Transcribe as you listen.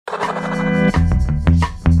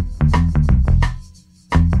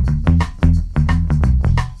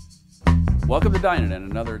Welcome to Dynanet,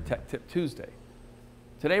 another Tech Tip Tuesday.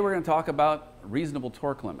 Today we're going to talk about reasonable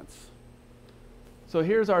torque limits. So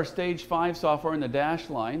here's our Stage 5 software in the dash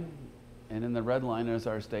line, and in the red line is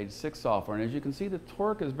our Stage 6 software. And as you can see, the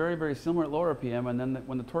torque is very, very similar at lower RPM, and then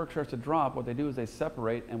when the torque starts to drop, what they do is they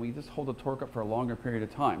separate, and we just hold the torque up for a longer period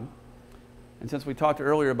of time. And since we talked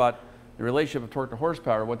earlier about the relationship of torque to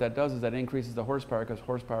horsepower, what that does is that increases the horsepower, because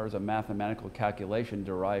horsepower is a mathematical calculation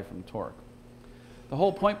derived from torque. The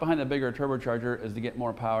whole point behind the bigger turbocharger is to get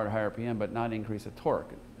more power at higher RPM, but not increase the torque.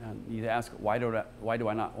 And you ask, why do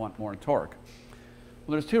I not want more torque?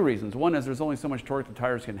 Well, there's two reasons. One is there's only so much torque the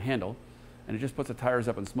tires can handle, and it just puts the tires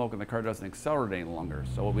up in smoke and the car doesn't accelerate any longer.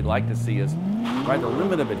 So what we'd like to see is, by the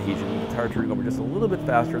limit of adhesion, the tire turning over just a little bit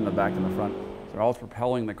faster in the back than the front. So they're always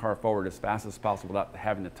propelling the car forward as fast as possible without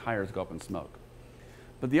having the tires go up in smoke.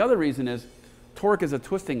 But the other reason is torque is a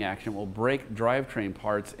twisting action, will break drivetrain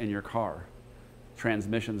parts in your car.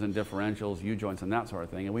 Transmissions and differentials, U-joints and that sort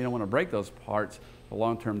of thing, and we don't want to break those parts for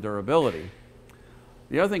long-term durability.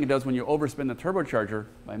 The other thing it does when you overspin the turbocharger,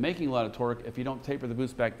 by making a lot of torque, if you don't taper the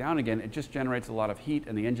boost back down again, it just generates a lot of heat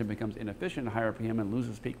and the engine becomes inefficient at higher RPM and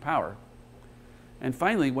loses peak power. And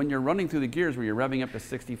finally, when you're running through the gears where you're revving up to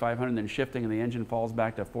 6,500 and then shifting and the engine falls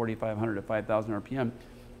back to 4,500 to 5,000 RPM,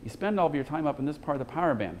 you spend all of your time up in this part of the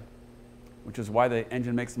power band, which is why the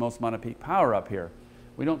engine makes the most amount of peak power up here.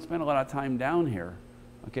 We don't spend a lot of time down here.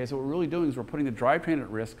 Okay, so what we're really doing is we're putting the drivetrain at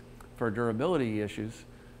risk for durability issues,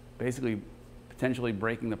 basically potentially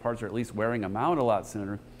breaking the parts or at least wearing them out a lot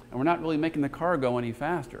sooner, and we're not really making the car go any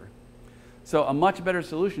faster. So a much better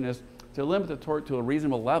solution is to limit the torque to a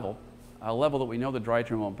reasonable level, a level that we know the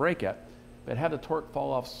drivetrain won't break at, but have the torque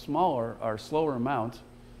fall off smaller or slower amounts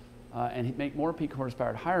and make more peak horsepower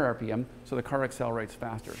at higher RPM so the car accelerates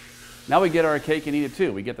faster. Now we get our cake and eat it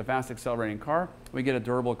too. We get the fast accelerating car, we get a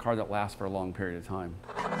durable car that lasts for a long period of time.